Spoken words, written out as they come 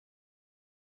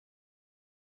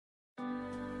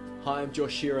Hi, I'm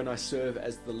Josh Shearer and I serve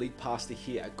as the lead pastor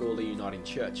here at Gawler Uniting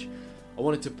Church. I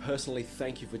wanted to personally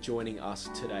thank you for joining us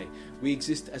today. We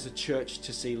exist as a church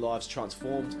to see lives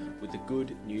transformed with the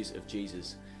good news of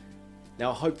Jesus. Now,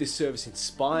 I hope this service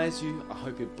inspires you, I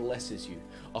hope it blesses you,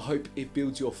 I hope it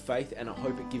builds your faith, and I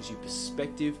hope it gives you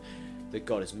perspective that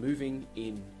God is moving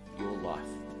in your life.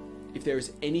 If there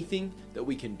is anything that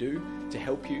we can do to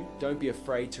help you, don't be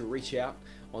afraid to reach out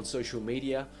on social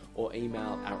media or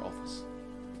email our office.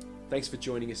 Thanks for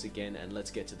joining us again, and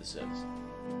let's get to the service.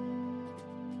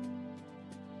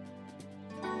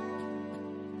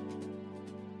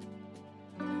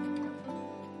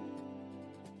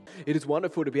 It is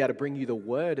wonderful to be able to bring you the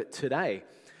word today.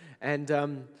 And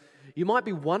you might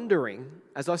be wondering,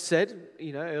 as I said,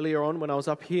 earlier on when I was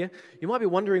up here, you might be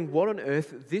wondering what on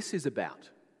earth this is about.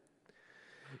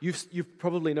 You've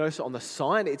probably noticed on the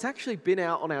sign, it's actually been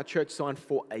out on our church sign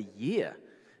for a year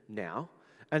now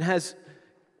and has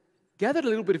gathered a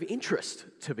little bit of interest,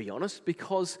 to be honest,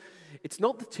 because it's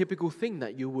not the typical thing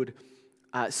that you would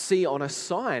see on a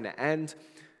sign. And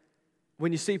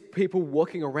when you see people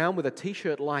walking around with a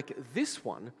t-shirt like this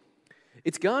one,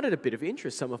 it's garnered a bit of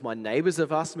interest. Some of my neighbors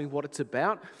have asked me what it's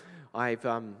about.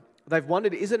 They've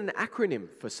wondered, is it an acronym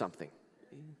for something?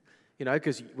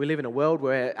 Because we live in a world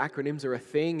where acronyms are a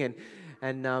thing,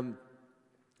 and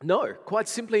no, quite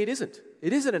simply it isn't.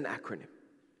 It isn't an acronym.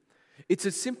 It's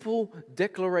a simple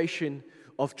declaration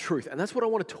of truth, and that's what I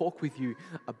want to talk with you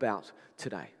about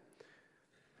today.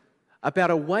 About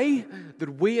a way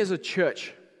that we as a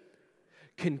church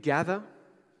can gather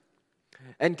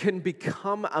and can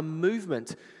become a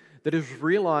movement that is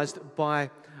realized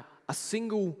by a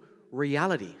single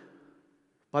reality,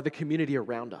 by the community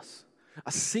around us.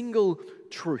 A single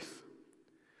truth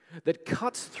that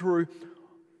cuts through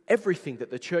everything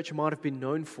that the church might have been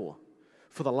known for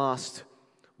the last,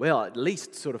 at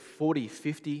least sort of 40,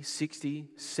 50, 60,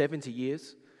 70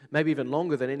 years, maybe even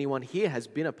longer than anyone here has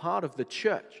been a part of the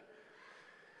church.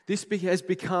 This has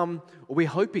become, we're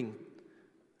hoping,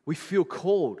 we feel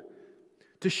called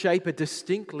to shape a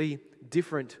distinctly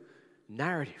different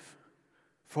narrative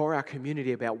for our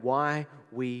community about why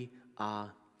we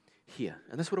are here.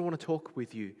 And that's what I want to talk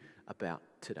with you about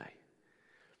today.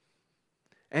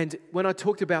 And when I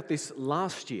talked about this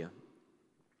last year,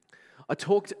 I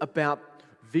talked about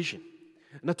vision.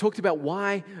 And I talked about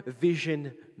why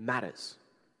vision matters.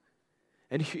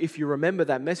 And if you remember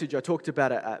that message, I talked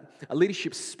about a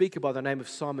leadership speaker by the name of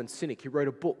Simon Sinek. He wrote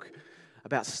a book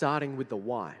about starting with the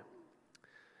why.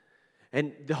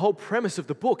 And the whole premise of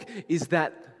the book is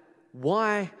that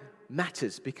why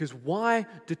matters, because why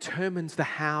determines the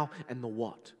how and the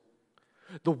what.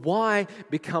 The why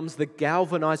becomes the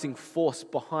galvanizing force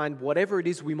behind whatever it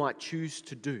is we might choose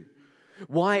to do.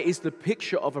 Why is the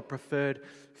picture of a preferred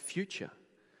future,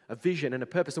 a vision and a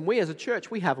purpose. And we as a church,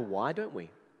 we have a why, don't we?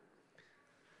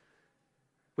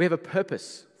 We have a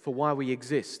purpose for why we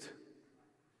exist.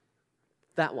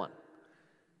 That one.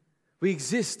 We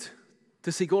exist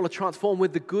to see Gawler transform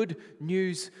with the good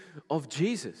news of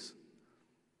Jesus.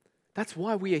 That's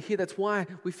why we are here. That's why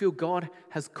we feel God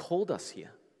has called us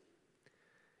here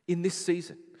in this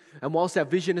season. And whilst our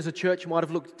vision as a church might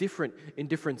have looked different in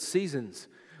different seasons,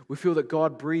 we feel that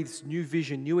God breathes new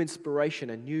vision, new inspiration,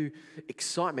 and new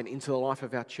excitement into the life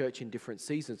of our church in different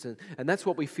seasons. And that's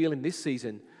what we feel in this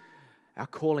season, our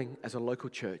calling as a local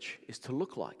church is to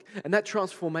look like. And that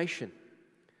transformation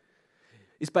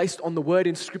is based on the word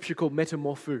in Scripture called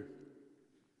metamorpho.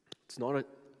 It's not a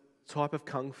type of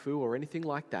kung fu or anything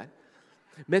like that.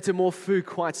 Metamorpho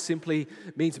quite simply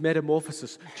means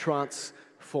metamorphosis,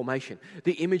 transformation.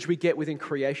 The image we get within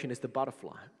creation is the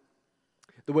butterfly,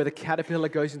 where the caterpillar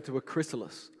goes into a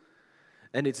chrysalis,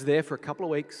 and it's there for a couple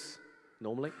of weeks,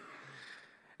 normally,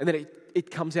 and then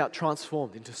it comes out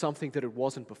transformed into something that it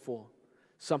wasn't before,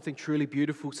 something truly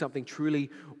beautiful, something truly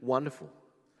wonderful,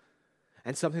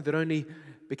 and something that only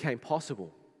became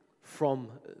possible from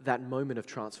that moment of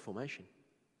transformation.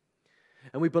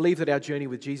 And we believe that our journey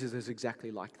with Jesus is exactly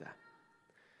like that.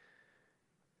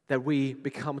 That we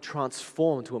become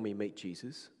transformed when we meet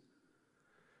Jesus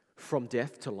from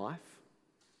death to life,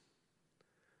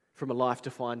 from a life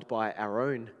defined by our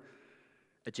own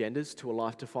agendas to a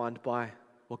life defined by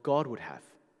what God would have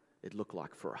it look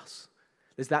like for us.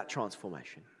 There's that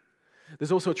transformation.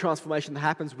 There's also a transformation that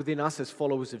happens within us as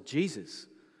followers of Jesus.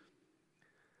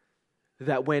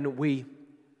 That when we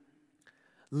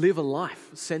live a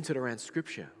life centered around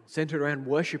Scripture, centered around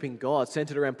worshiping God,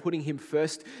 centered around putting Him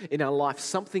first in our life,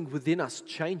 something within us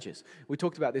changes. We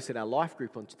talked about this in our life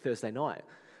group on Thursday night.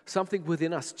 Something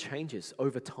within us changes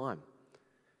over time.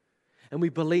 And we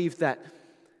believe that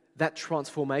that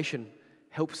transformation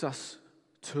helps us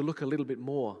to look a little bit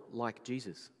more like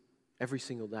Jesus every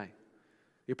single day.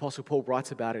 The Apostle Paul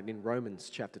writes about it in Romans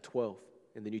chapter 12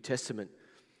 in the New Testament,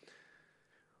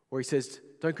 where he says,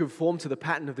 don't conform to the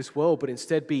pattern of this world, but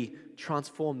instead be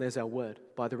transformed, there's our word,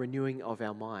 by the renewing of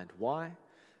our mind. Why?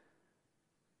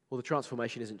 Well, the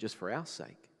transformation isn't just for our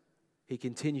sake. He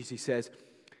continues, he says,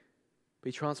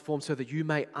 be transformed so that you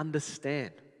may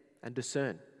understand and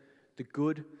discern the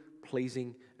good,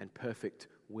 pleasing, and perfect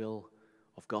will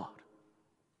of God.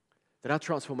 That our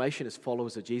transformation as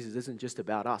followers of Jesus isn't just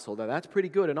about us, although that's pretty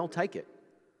good and I'll take it.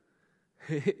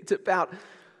 It's about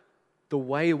the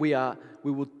way we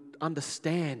will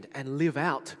understand and live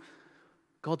out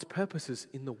God's purposes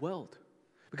in the world.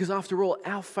 Because after all,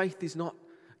 our faith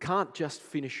can't just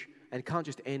finish and can't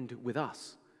just end with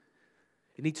us.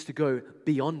 It needs to go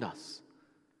beyond us.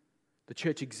 The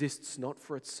church exists not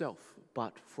for itself,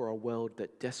 but for a world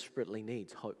that desperately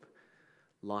needs hope,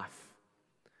 life,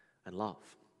 and love.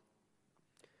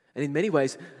 And in many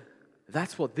ways,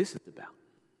 that's what this is about.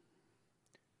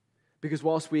 Because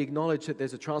whilst we acknowledge that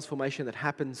there's a transformation that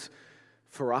happens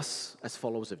for us as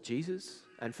followers of Jesus,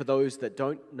 and for those that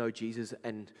don't know Jesus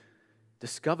and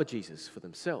discover Jesus for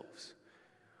themselves,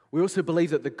 we also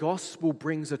believe that the gospel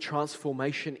brings a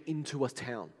transformation into a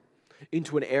town,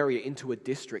 into an area, into a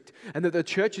district, and that the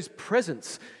church's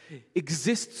presence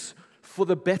exists for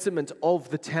the betterment of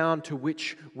the town to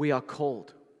which we are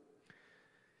called.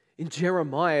 In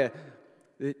Jeremiah,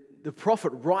 the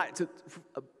prophet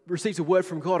receives a word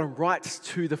from God and writes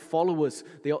to the followers,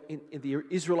 the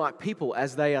Israelite people,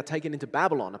 as they are taken into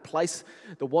Babylon, a place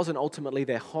that wasn't ultimately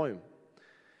their home.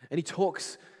 And he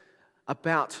talks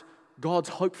about God's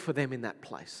hope for them in that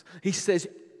place. He says,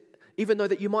 even though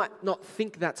that you might not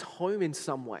think that's home in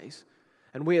some ways,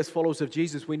 and we as followers of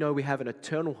Jesus, we know we have an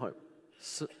eternal home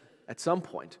at some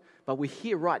point, but we're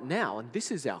here right now, and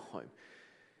this is our home.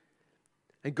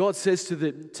 And God says to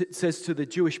the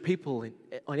Jewish people in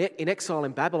exile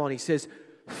in Babylon, he says,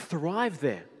 thrive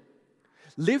there,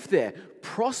 live there,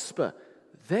 prosper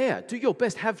there, do your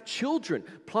best, have children,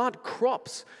 plant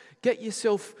crops, get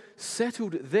yourself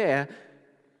settled there,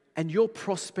 and your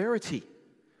prosperity,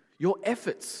 your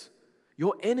efforts,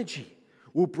 your energy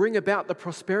will bring about the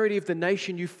prosperity of the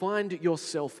nation you find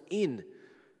yourself in.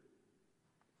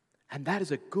 And that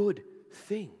is a good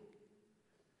thing.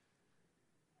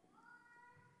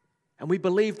 And we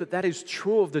believe that that is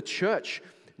true of the church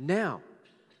now,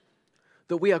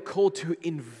 that we are called to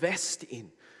invest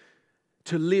in,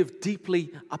 to live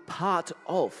deeply a part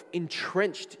of,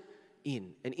 entrenched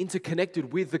in, and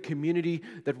interconnected with the community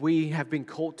that we have been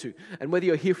called to. And whether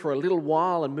you're here for a little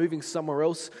while and moving somewhere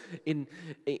else in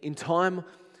time,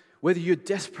 whether you're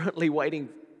desperately waiting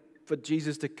for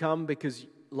Jesus to come because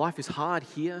life is hard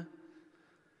here,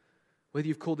 whether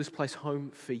you've called this place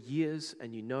home for years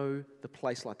and you know the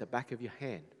place like the back of your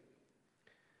hand,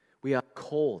 we are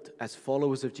called as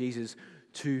followers of Jesus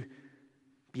to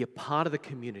be a part of the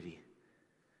community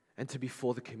and to be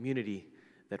for the community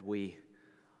that we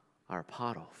are a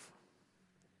part of.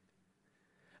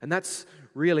 And that's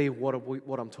really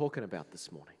what I'm talking about this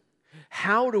morning.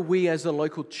 How do we as a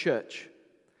local church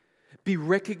be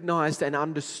recognized and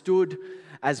understood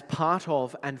as part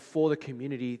of and for the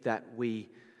community that we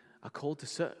are called to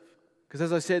serve? Because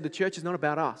as I said, the church is not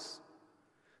about us.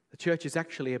 The church is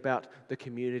actually about the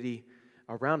community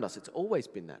around us. It's always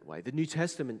been that way. The New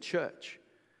Testament church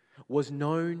was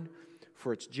known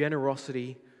for its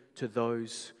generosity to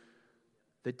those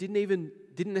that didn't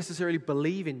necessarily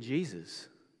believe in Jesus.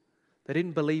 They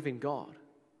didn't believe in God.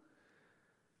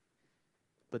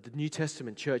 But the New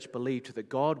Testament church believed that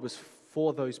God was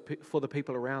for the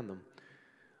people around them,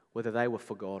 whether they were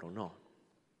for God or not.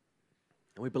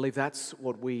 And we believe that's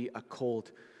what we are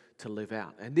called to live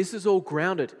out. And this is all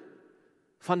grounded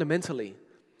fundamentally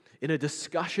in a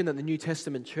discussion that the New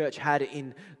Testament church had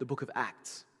in the book of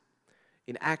Acts,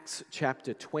 in Acts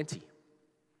chapter 20.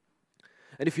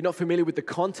 And if you're not familiar with the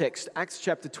context, Acts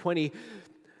chapter 20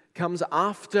 comes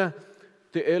after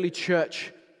the early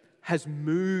church has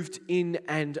moved in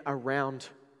and around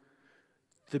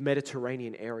the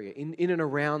Mediterranean area, in and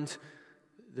around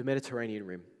the Mediterranean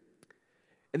rim.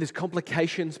 And there's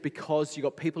complications because you've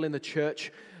got people in the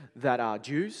church that are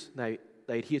Jews, they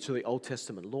adhere to the Old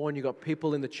Testament law, and you've got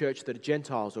people in the church that are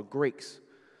Gentiles or Greeks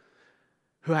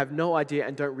who have no idea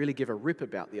and don't really give a rip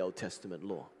about the Old Testament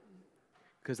law.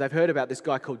 Because they've heard about this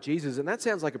guy called Jesus, and that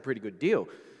sounds like a pretty good deal.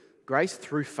 Grace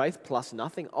through faith plus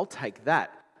nothing, I'll take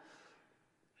that.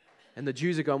 And the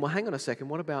Jews are going, well, hang on a second,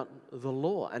 what about the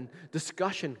law? And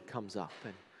discussion comes up.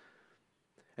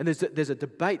 And there's a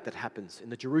debate that happens in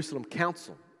the Jerusalem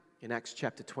Council in Acts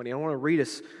chapter 20. I want to read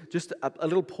us just a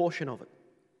little portion of it.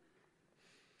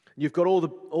 You've got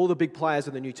all the big players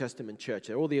in the New Testament church.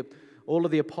 All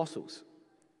of the apostles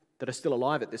that are still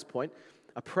alive at this point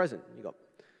are present. You've got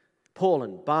Paul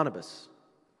and Barnabas.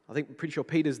 I'm pretty sure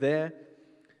Peter's there.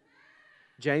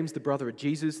 James, the brother of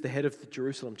Jesus, the head of the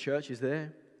Jerusalem church, is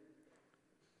there.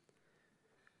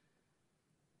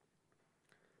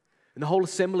 And the whole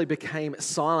assembly became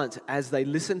silent as they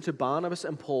listened to Barnabas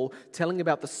and Paul telling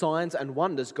about the signs and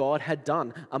wonders God had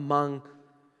done among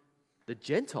the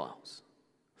Gentiles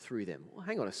through them. Well,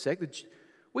 hang on a sec.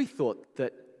 We thought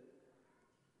that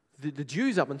the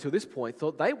Jews up until this point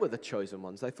thought they were the chosen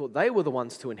ones. They thought they were the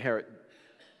ones to inherit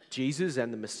Jesus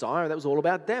and the Messiah. That was all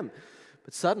about them.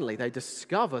 But suddenly they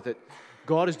discover that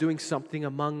God is doing something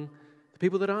among the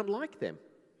people that aren't like them.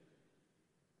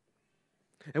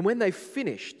 And when they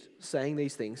finished saying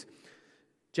these things,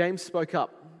 James spoke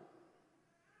up.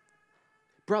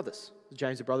 Brothers,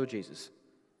 James, the brother of Jesus.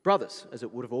 Brothers, as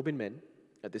it would have all been men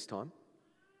at this time.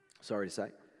 Sorry to say.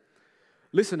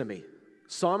 Listen to me.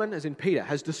 Simon, as in Peter,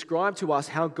 has described to us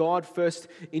how God first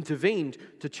intervened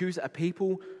to choose a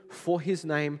people for his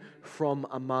name from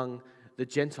among the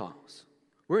Gentiles.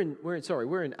 We're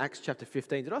in Acts chapter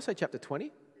 15. Did I say chapter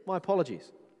 20? My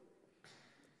apologies.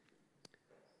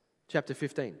 Chapter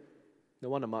 15. No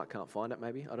wonder Mark can't find it,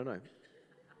 maybe. I don't know.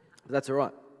 But that's all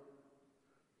right.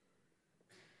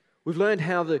 We've learned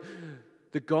how the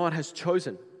God has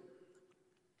chosen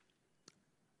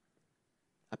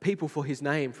a people for his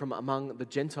name from among the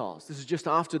Gentiles. This is just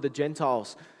after the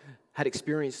Gentiles had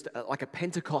experienced like a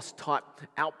Pentecost type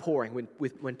outpouring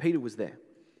when Peter was there.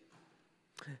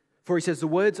 For he says, the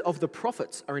words of the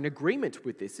prophets are in agreement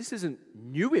with this. This isn't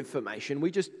new information. We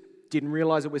just didn't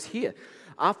realize it was here.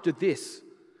 After this,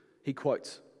 he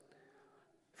quotes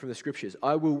from the scriptures,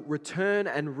 I will return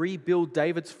and rebuild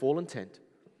David's fallen tent.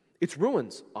 Its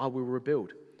ruins I will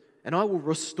rebuild, and I will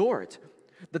restore it,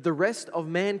 that the rest of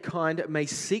mankind may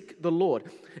seek the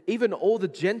Lord, even all the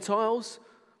Gentiles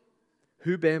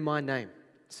who bear my name,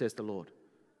 says the Lord.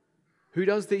 Who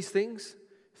does these things?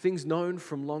 Things known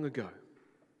from long ago.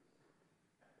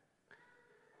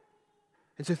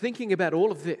 And so thinking about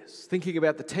all of this, thinking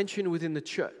about the tension within the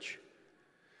church,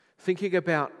 thinking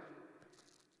about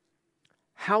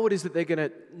how it is that they're going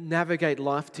to navigate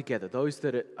life together, those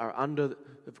that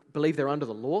believe they're under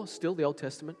the law, still the Old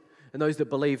Testament, and those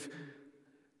that believe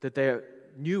that they're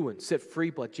new and set free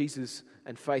by Jesus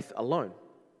and faith alone.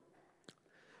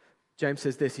 James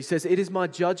says this, he says, it is my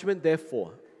judgment,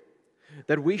 therefore,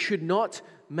 that we should not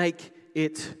make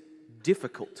it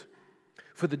difficult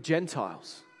for the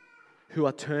Gentiles who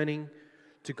are turning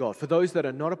to God. For those that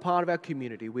are not a part of our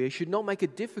community, we should not make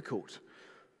it difficult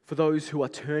for those who are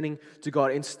turning to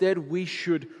God. Instead, we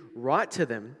should write to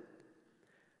them,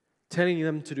 telling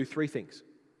them to do three things.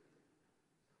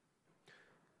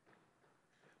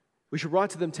 We should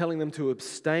write to them telling them to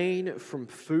abstain from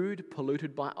food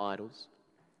polluted by idols,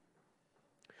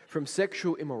 from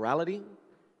sexual immorality,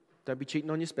 don't be cheating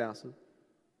on your spouses,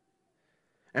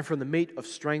 and from the meat of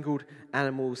strangled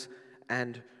animals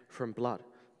and from blood.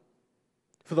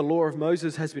 For the law of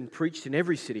Moses has been preached in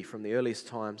every city from the earliest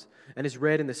times and is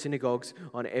read in the synagogues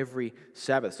on every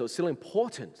Sabbath. So it's still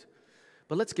important,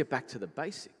 but let's get back to the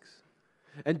basics.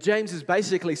 And James is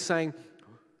basically saying,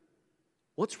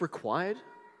 what's required?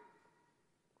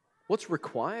 What's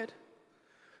required?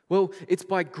 Well, it's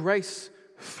by grace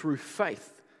through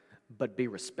faith, but be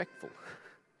respectful.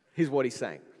 Here's what he's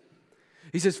saying.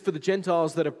 He says, for the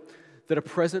Gentiles that are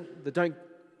present, that don't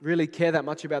really care that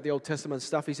much about the Old Testament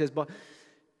stuff, he says, but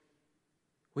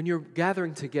when you're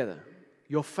gathering together,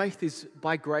 your faith is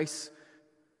by grace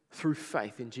through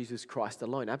faith in Jesus Christ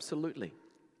alone, absolutely.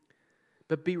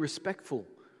 But be respectful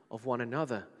of one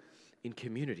another in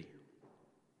community.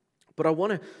 But I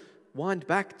want to wind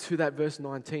back to that verse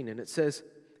 19, and it says,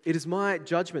 it is my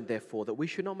judgment, therefore, that we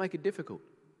should not make it difficult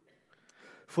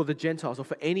for the Gentiles or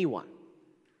for anyone.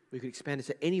 We could expand it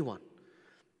to anyone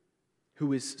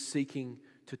who is seeking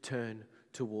to turn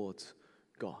towards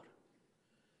God.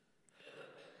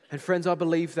 And friends, I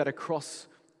believe that across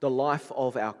the life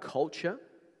of our culture,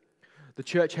 the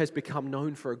church has become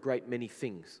known for a great many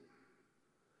things.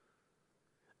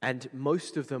 And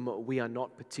most of them we are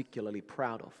not particularly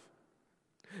proud of.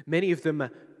 Many of them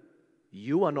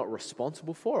you are not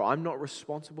responsible for, I'm not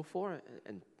responsible for,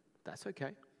 and that's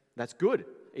okay. That's good,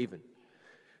 even.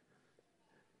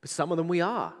 But some of them we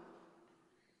are.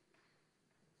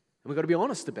 And we've got to be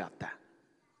honest about that.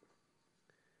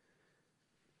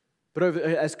 But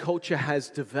as culture has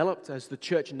developed, as the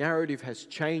church narrative has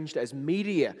changed, as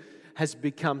media has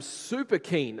become super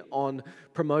keen on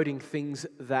promoting things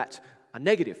that are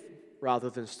negative, rather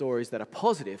than stories that are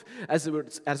positive. As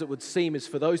it would seem is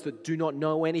for those that do not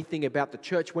know anything about the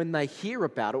church, when they hear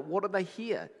about it, what do they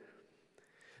hear?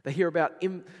 They hear about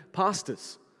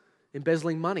pastors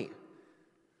embezzling money.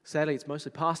 Sadly, it's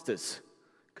mostly pastors,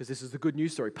 because this is the good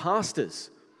news story. Pastors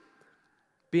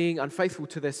being unfaithful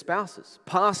to their spouses.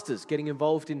 Pastors getting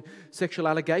involved in sexual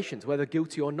allegations, whether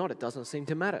guilty or not, it doesn't seem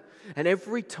to matter. And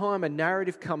every time a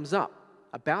narrative comes up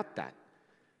about that,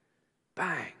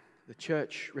 bang, the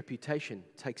church reputation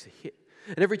takes a hit.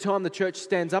 And every time the church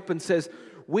stands up and says,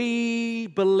 we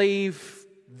believe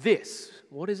this,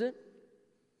 what is it?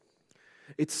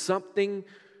 It's something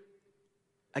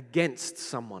against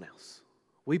someone else.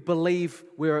 We believe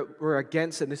we're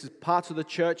against, and this is parts of the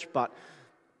church, but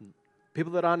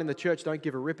people that aren't in the church don't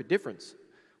give a rip a difference.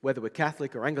 Whether we're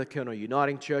Catholic or Anglican or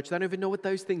Uniting Church, they don't even know what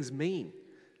those things mean.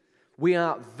 We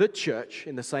are the church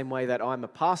in the same way that I'm a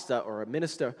pastor or a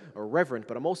minister or a reverend,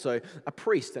 but I'm also a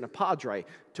priest and a padre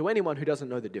to anyone who doesn't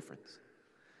know the difference.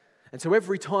 And so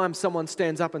every time someone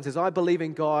stands up and says, I believe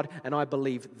in God and I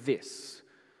believe this,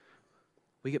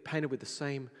 we get painted with the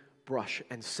same brush.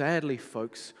 And sadly,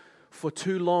 folks, for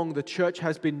too long, the church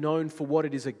has been known for what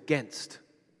it is against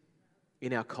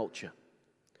in our culture.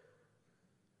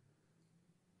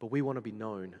 But we want to be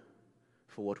known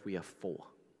for what we are for.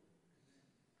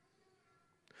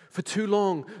 For too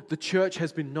long, the church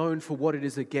has been known for what it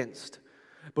is against.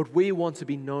 But we want to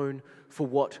be known for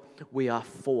what we are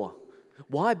for.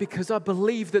 Why? Because I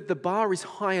believe that the bar is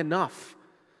high enough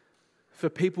for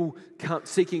people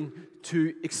seeking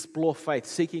to explore faith,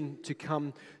 seeking to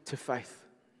come to faith.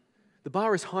 The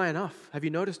bar is high enough. Have you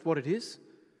noticed what it is?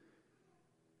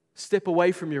 Step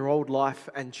away from your old life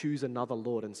and choose another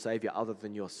Lord and Savior other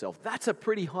than yourself. That's a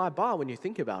pretty high bar when you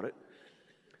think about it.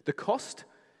 The cost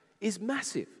is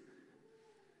massive.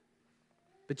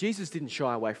 But Jesus didn't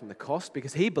shy away from the cost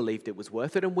because he believed it was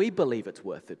worth it, and we believe it's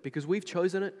worth it because we've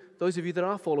chosen it. Those of you that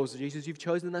are followers of Jesus, you've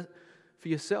chosen that for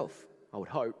yourself, I would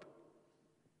hope.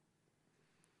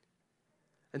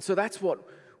 And so that's what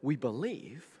we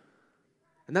believe,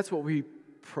 and that's what we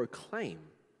proclaim.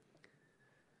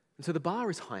 And so the bar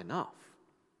is high enough.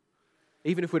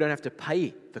 Even if we don't have to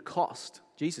pay the cost,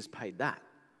 Jesus paid that.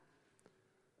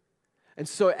 And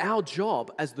so our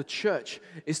job as the church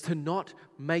is to not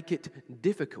make it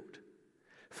difficult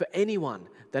for anyone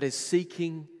that is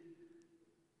seeking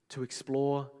to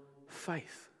explore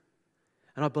faith.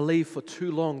 And I believe for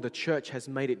too long the church has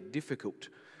made it difficult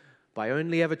by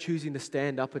only ever choosing to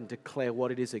stand up and declare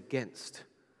what it is against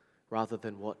rather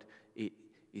than what it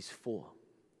is for.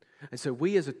 And so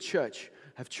we as a church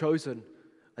have chosen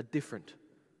a different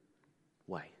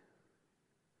way.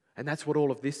 And that's what all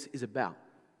of this is about.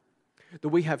 That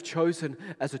we have chosen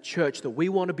as a church that we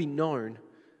want to be known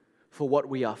for what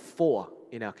we are for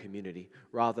in our community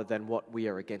rather than what we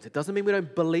are against. It doesn't mean we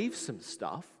don't believe some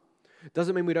stuff. It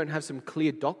doesn't mean we don't have some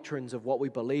clear doctrines of what we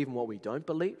believe and what we don't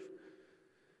believe.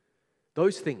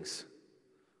 Those things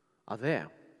are there.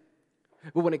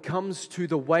 But when it comes to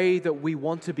the way that we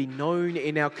want to be known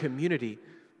in our community,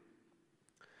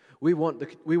 we want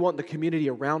the community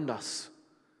around us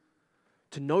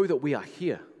to know that we are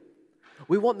here.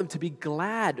 We want them to be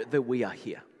glad that we are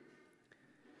here.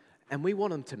 And we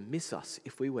want them to miss us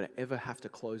if we were to ever have to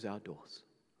close our doors.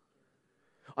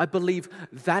 I believe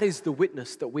that is the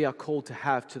witness that we are called to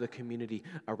have to the community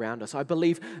around us. I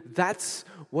believe that's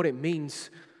what it means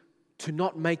to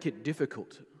not make it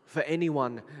difficult for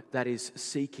anyone that is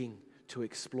seeking to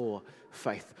explore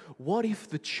faith. What if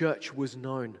the church was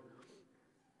known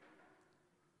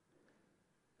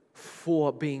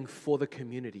for being for the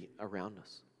community around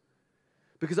us?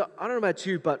 Because I don't know about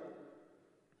you, but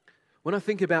when I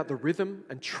think about the rhythm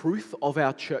and truth of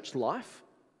our church life,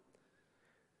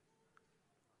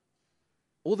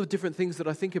 all the different things that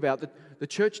I think about, the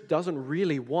church doesn't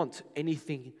really want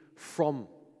anything from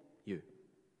you.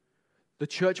 The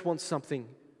church wants something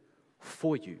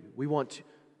for you. We want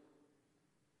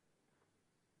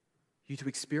you to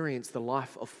experience the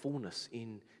life of fullness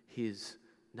in His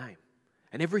name.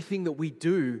 And everything that we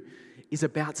do is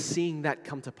about seeing that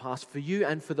come to pass for you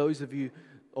and for those of you,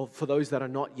 or for those that are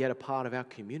not yet a part of our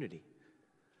community.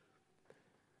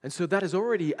 And so that is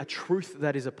already a truth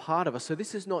that is a part of us. So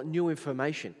this is not new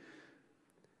information.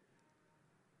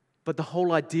 But the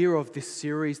whole idea of this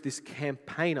series, this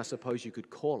campaign, I suppose you could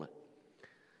call it,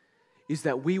 is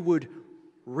that we would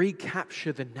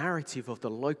recapture the narrative of the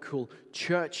local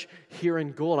church here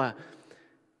in Gawler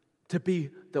to be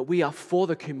that we are for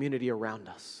the community around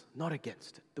us, not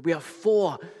against it. That we are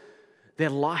for their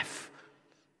life,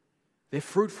 their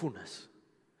fruitfulness.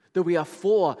 that we are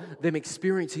for them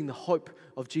experiencing the hope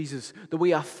of Jesus, that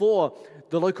we are for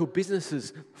the local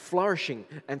businesses flourishing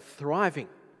and thriving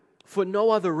for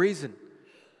no other reason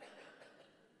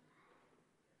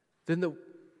than that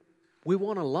we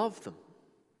want to love them.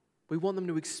 We want them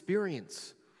to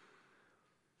experience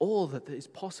all that is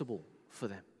possible for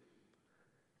them.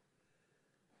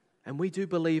 And we do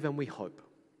believe and we hope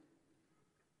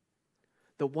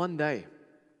that one day,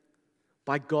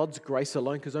 by God's grace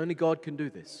alone, because only God can do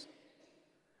this,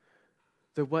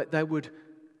 that they would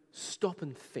stop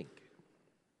and think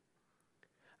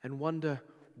and wonder,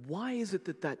 why is it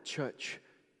that that church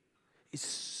is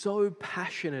so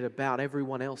passionate about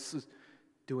everyone else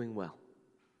doing well?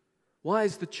 Why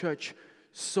is the church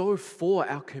so for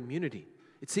our community?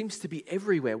 It seems to be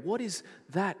everywhere. What is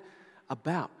that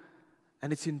about?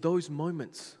 And it's in those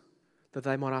moments that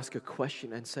they might ask a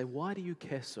question and say, why do you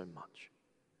care so much?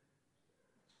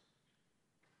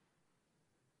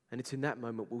 And it's in that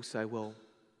moment we'll say, well,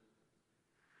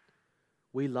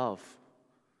 we love.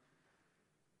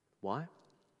 Why?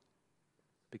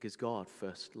 Because God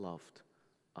first loved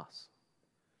us.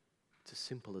 It's as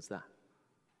simple as that.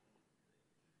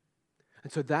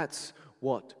 And so that's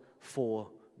what For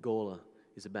Gawler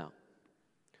is about.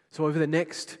 So over the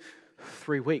next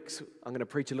 3 weeks, I'm going to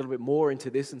preach a little bit more into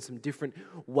this and some different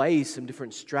ways, some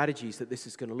different strategies that this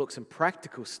is going to look, some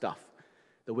practical stuff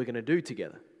that we're going to do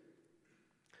together.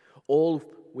 All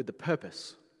with the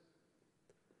purpose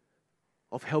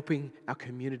of helping our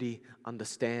community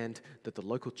understand that the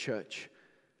local church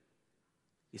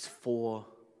is for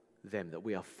them, that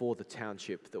we are for the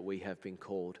township that we have been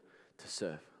called to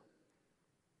serve.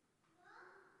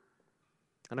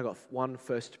 And I've got one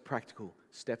first practical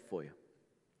step for you.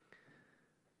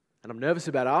 And I'm nervous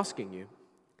about asking you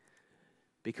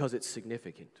because it's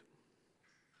significant.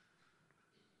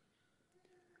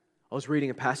 I was reading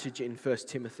a passage in 1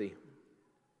 Timothy.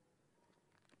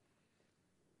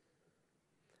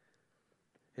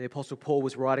 And the Apostle Paul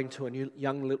was writing to a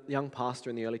young pastor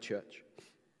in the early church.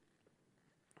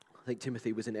 I think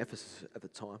Timothy was in Ephesus at the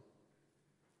time.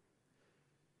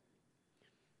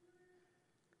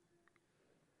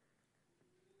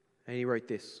 And he wrote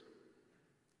this: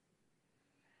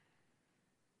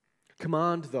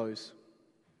 "Command those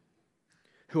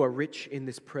who are rich in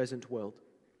this present world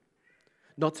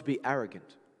not to be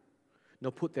arrogant,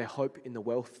 nor put their hope in the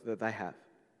wealth that they have,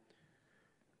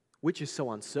 which is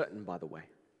so uncertain, by the way,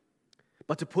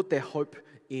 but to put their hope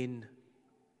in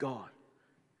God,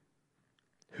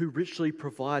 who richly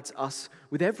provides us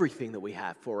with everything that we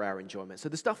have for our enjoyment." So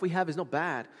the stuff we have is not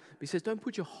bad, but he says, don't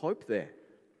put your hope there.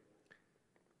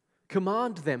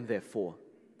 Command them, therefore,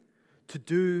 to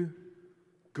do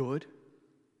good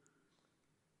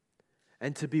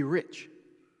and to be rich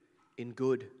in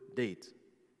good deeds,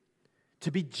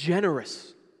 to be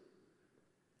generous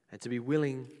and to be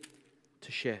willing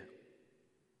to share.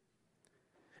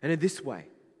 And in this way,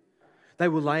 they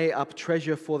will lay up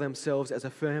treasure for themselves as a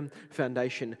firm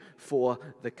foundation for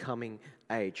the coming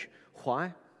age.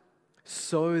 Why?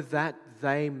 So that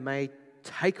they may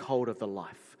take hold of the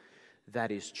life that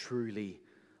is truly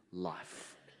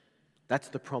life. That's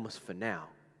the promise for now.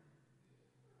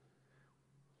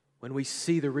 When we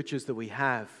see the riches that we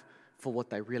have for what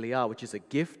they really are, which is a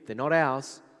gift, they're not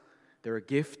ours, they're a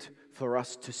gift for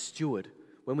us to steward.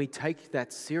 When we take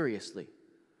that seriously,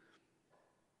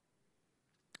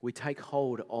 we take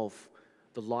hold of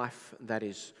the life that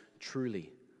is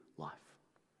truly life.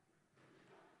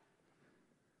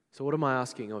 So what am I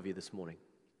asking of you this morning?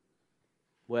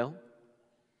 Well,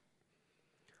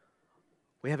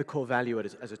 we have a core value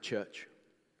as a church,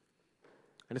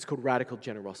 and it's called radical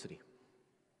generosity.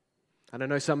 And I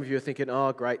know some of you are thinking,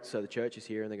 oh, great, so the church is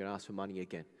here and they're going to ask for money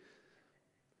again.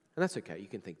 And that's okay, you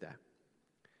can think that.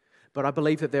 But I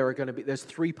believe that there's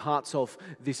 3 parts of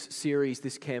this series,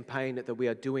 this campaign that we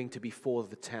are doing to be for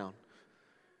the town.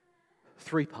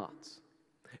 3 parts.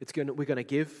 We're going to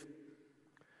give,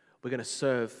 we're going to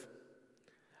serve,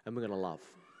 and we're going to love.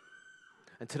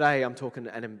 And today I'm talking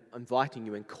and I'm inviting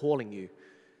you and calling you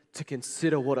to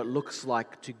consider what it looks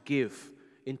like to give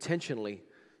intentionally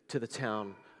to the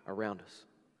town around us.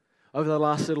 Over the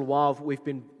last little while, we've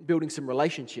been building some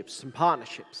relationships, some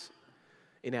partnerships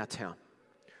in our town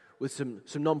with some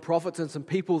non-profits and some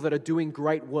people that are doing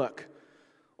great work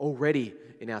already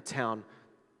in our town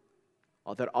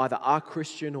that either are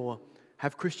Christian or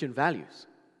have Christian values.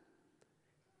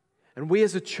 And we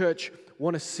as a church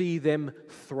want to see them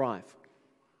thrive.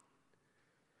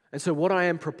 And so what I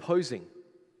am proposing,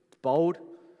 bold,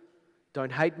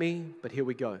 don't hate me, but here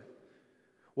we go.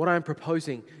 What I am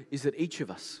proposing is that each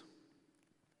of us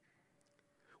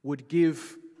would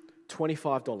give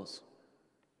 $25.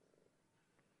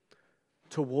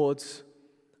 towards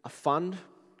a fund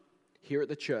here at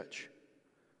the church,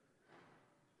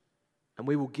 and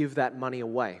we will give that money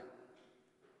away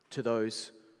to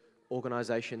those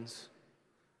organizations.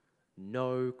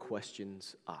 No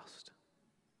questions asked.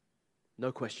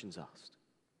 No questions asked.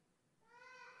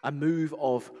 A move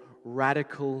of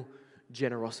radical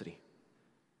generosity.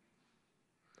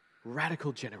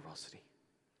 Radical generosity.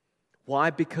 Why?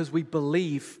 Because we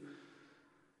believe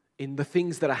in the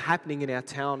things that are happening in our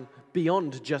town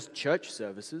beyond just church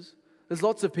services. There's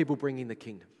lots of people bringing the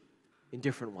kingdom in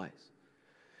different ways.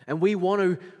 And we want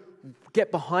to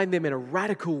get behind them in a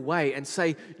radical way and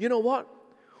say, you know what?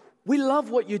 We love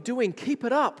what you're doing. Keep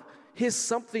it up. Here's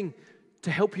something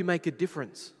to help you make a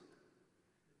difference.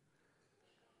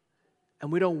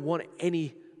 And we don't want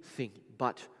anything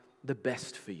but the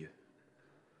best for you.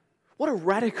 What a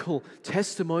radical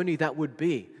testimony that would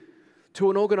be to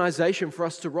an organization for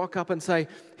us to rock up and say,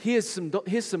 here's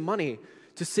some money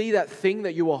to see that thing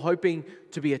that you were hoping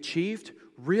to be achieved,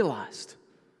 realized.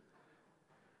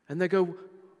 And they go,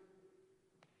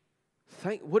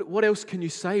 what else can you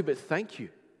say but thank you?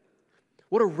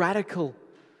 What a radically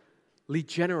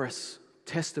generous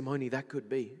testimony that could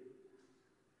be.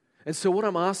 And so what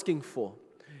I'm asking for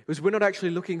is we're not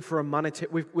actually looking for a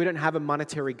monetary, we don't have a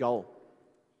monetary goal.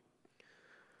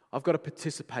 I've got a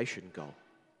participation goal.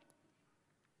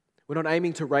 We're not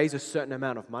aiming to raise a certain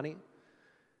amount of money.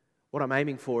 What I'm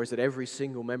aiming for is that every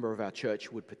single member of our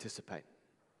church would participate.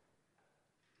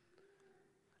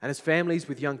 And as families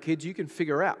with young kids, you can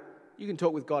figure out, you can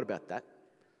talk with God about that.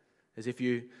 As if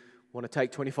you want to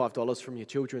take $25 from your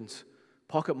children's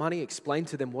pocket money, explain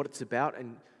to them what it's about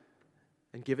and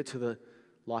give it to the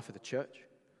life of the church.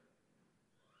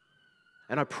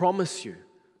 And I promise you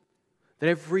that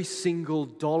every single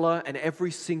dollar and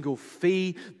every single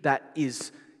fee that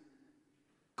is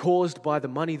caused by the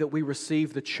money that we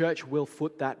receive, the church will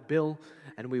foot that bill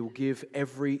and we will give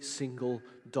every single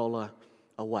dollar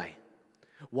away.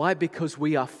 Why? Because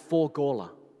we are for Gawler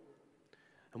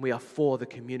and we are for the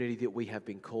community that we have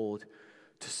been called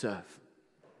to serve.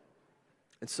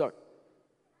 And so, I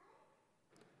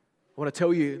want to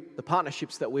tell you the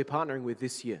partnerships that we're partnering with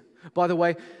this year. By the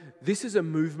way, this is a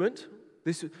movement.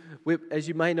 As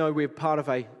you may know, we're part of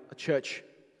a church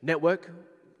network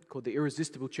called the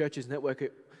Irresistible Churches Network.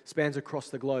 It spans across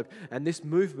the globe. And this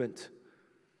movement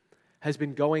has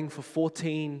been going for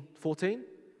 14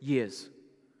 years.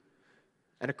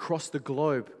 And across the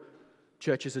globe,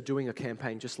 churches are doing a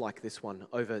campaign just like this one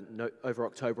over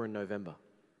October and November.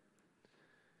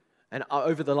 And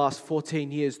over the last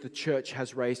 14 years, the church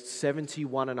has raised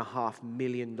 $71.5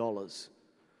 million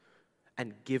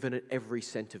and given it every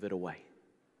cent of it away.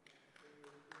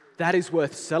 That is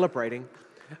worth celebrating,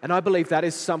 and I believe that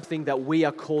is something that we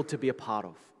are called to be a part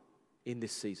of in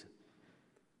this season.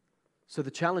 So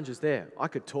the challenge is there. I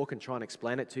could talk and try and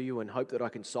explain it to you and hope that I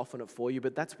can soften it for you,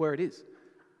 but that's where it is.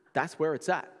 That's where it's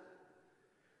at.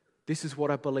 This is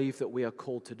what I believe that we are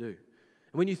called to do.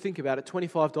 And when you think about it,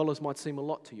 $25 might seem a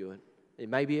lot to you, and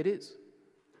maybe it is.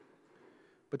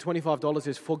 But $25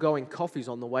 is foregoing coffees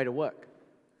on the way to work.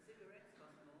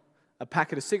 A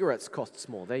packet of cigarettes costs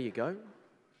more. There you go.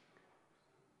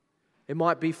 It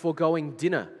might be foregoing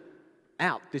dinner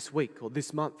out this week or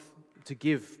this month to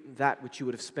give that which you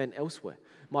would have spent elsewhere.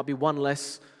 It might be one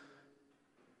less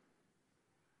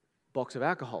box of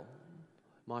alcohol.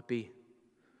 It might be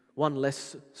one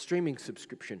less streaming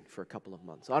subscription for a couple of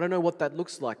months. I don't know what that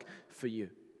looks like for you.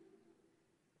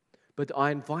 But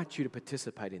I invite you to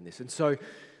participate in this. And so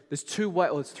there's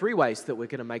three ways that we're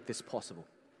going to make this possible.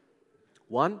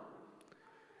 One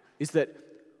is that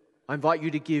I invite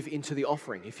you to give into the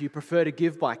offering. If you prefer to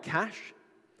give by cash,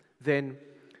 then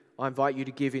I invite you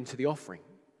to give into the offering.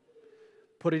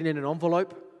 Put it in an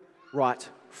envelope, write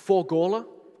 "for Gawler"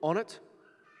 on it,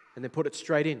 and then put it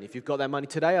straight in. If you've got that money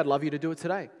today, I'd love you to do it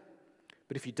today.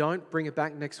 But if you don't, bring it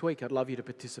back next week. I'd love you to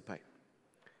participate.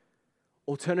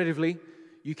 Alternatively,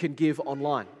 you can give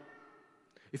online.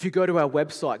 If you go to our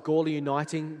website,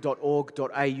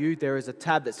 gawleruniting.org.au, there is a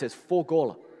tab that says "For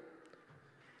Gawler."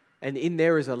 And in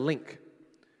there is a link.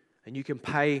 And you can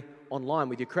pay online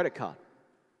with your credit card.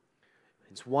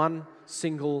 It's one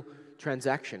single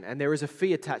transaction. And there is a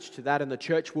fee attached to that, and the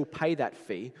church will pay that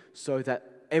fee so that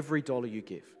every dollar you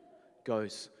give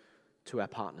goes to our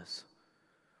partners.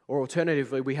 Or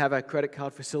alternatively, we have a credit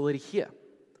card facility here.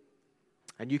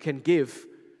 And you can give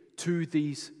to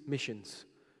these missions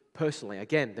personally.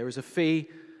 Again, there is a fee,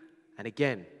 and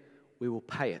again, we will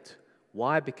pay it.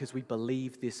 Why? Because we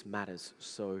believe this matters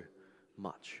so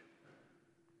much.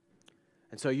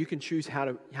 And so you can choose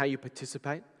how you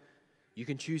participate. You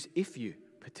can choose if you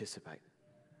participate.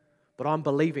 But I'm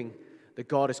believing that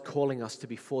God is calling us to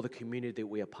be for the community that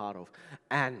we are part of.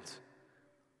 And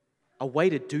a way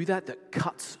to do that that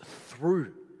cuts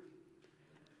through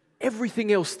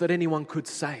everything else that anyone could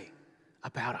say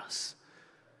about us.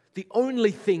 The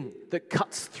only thing that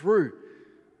cuts through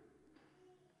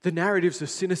the narratives of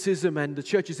cynicism and the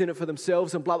church is in it for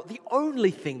themselves and blah, blah, the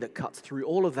only thing that cuts through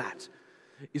all of that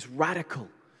is radical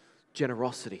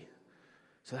generosity.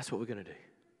 So that's what we're going to do.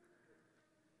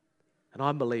 And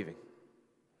I'm believing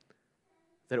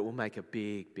that it will make a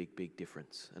big, big, big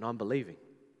difference. And I'm believing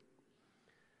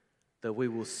that we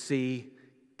will see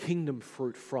kingdom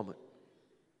fruit from it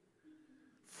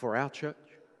for our church,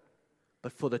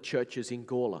 but for the churches in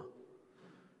Gawler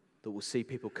that will see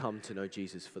people come to know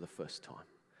Jesus for the first time.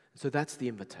 So that's the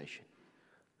invitation.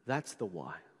 That's the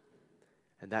why.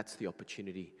 And that's the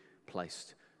opportunity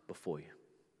placed before you.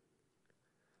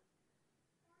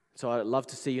 So I'd love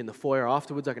to see you in the foyer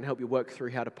afterwards. I can help you work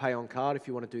through how to pay on card if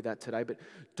you want to do that today. But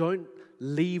don't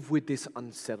leave with this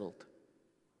unsettled.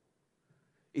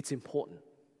 It's important.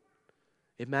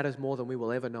 It matters more than we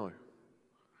will ever know.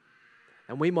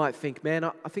 And we might think, man,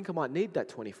 I think I might need that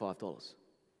 $25.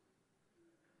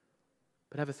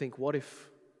 But have a think,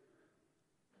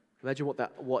 imagine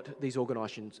what these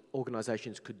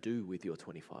organizations could do with your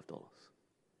 $25.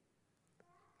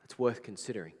 It's worth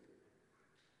considering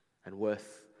and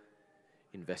worth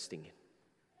investing in.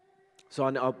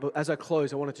 So as I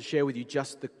close, I wanted to share with you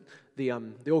just the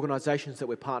organizations that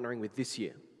we're partnering with this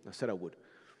year. I said I would.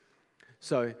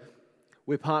 So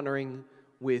we're partnering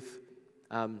with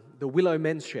the Willow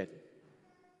Men's Shed.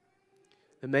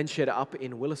 The men's shed up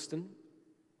in Williston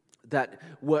that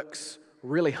works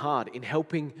really hard in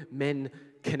helping men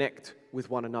connect with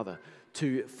one another,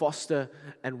 to foster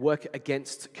and work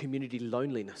against community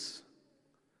loneliness.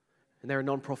 And they're a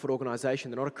non-profit organization.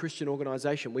 They're not a Christian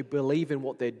organization. We believe in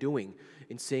what they're doing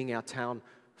in seeing our town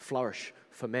flourish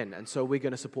for men. And so we're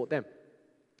going to support them.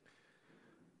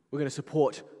 We're going to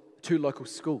support 2 local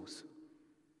schools,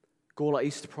 Gawler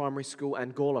East Primary School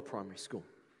and Gawler Primary School,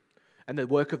 and the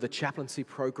work of the chaplaincy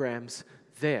programs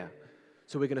there.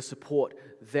 So we're going to support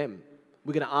them.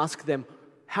 We're going to ask them,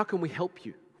 how can we help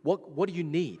you? What do you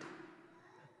need?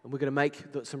 And we're going to make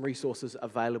some resources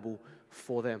available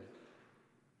for them.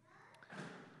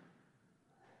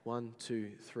 1,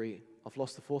 2, 3. I've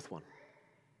lost the 4th one.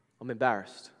 I'm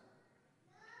embarrassed.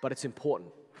 But it's important.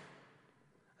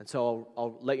 And so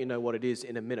I'll let you know what it is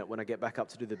in a minute when I get back up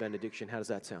to do the benediction. How does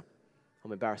that sound?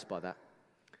 I'm embarrassed by that.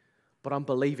 But I'm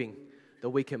believing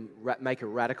that we can make a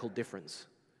radical difference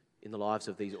in the lives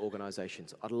of these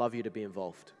organizations. I'd love you to be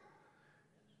involved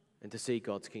and to see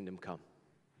God's kingdom come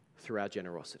through our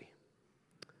generosity.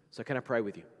 So can I pray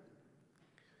with you?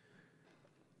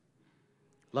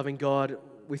 Loving God,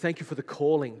 we thank you for the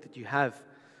calling that you have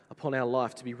upon our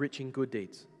life to be rich in good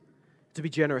deeds, to be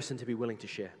generous and to be willing to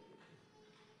share.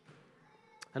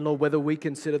 And Lord, whether we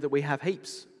consider that we have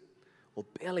heaps or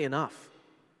barely enough,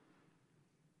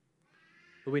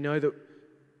 but we know that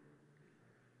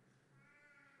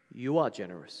you are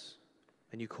generous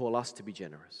and you call us to be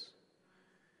generous.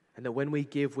 And that when we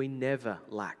give, we never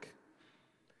lack.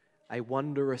 A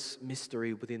wondrous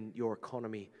mystery within your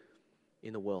economy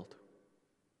in the world.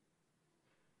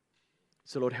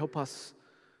 So Lord, help us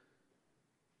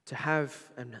to have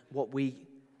and what we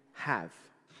have,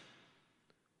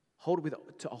 hold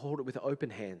it with open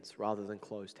hands rather than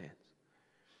closed hands.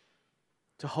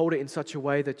 To hold it in such a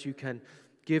way that you can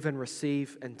give and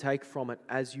receive and take from it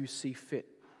as you see fit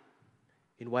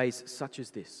in ways such as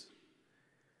this,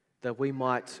 that we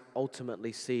might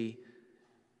ultimately see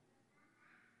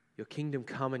your kingdom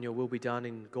come and your will be done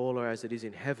in Gawler as it is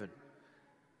in heaven,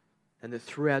 and that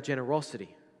through our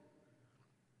generosity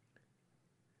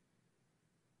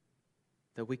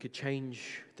that we could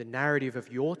change the narrative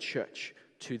of your church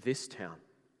to this town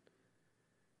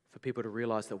for people to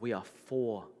realize that we are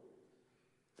for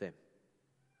them.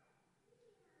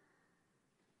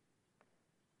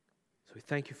 So we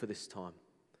thank you for this time.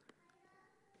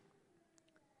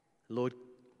 Lord,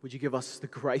 would you give us the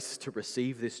grace to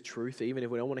receive this truth even if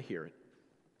we don't want to hear it,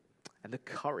 and the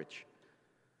courage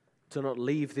to not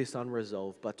leave this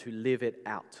unresolved but to live it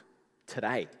out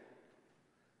today.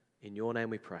 In your name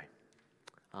we pray.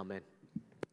 Amen.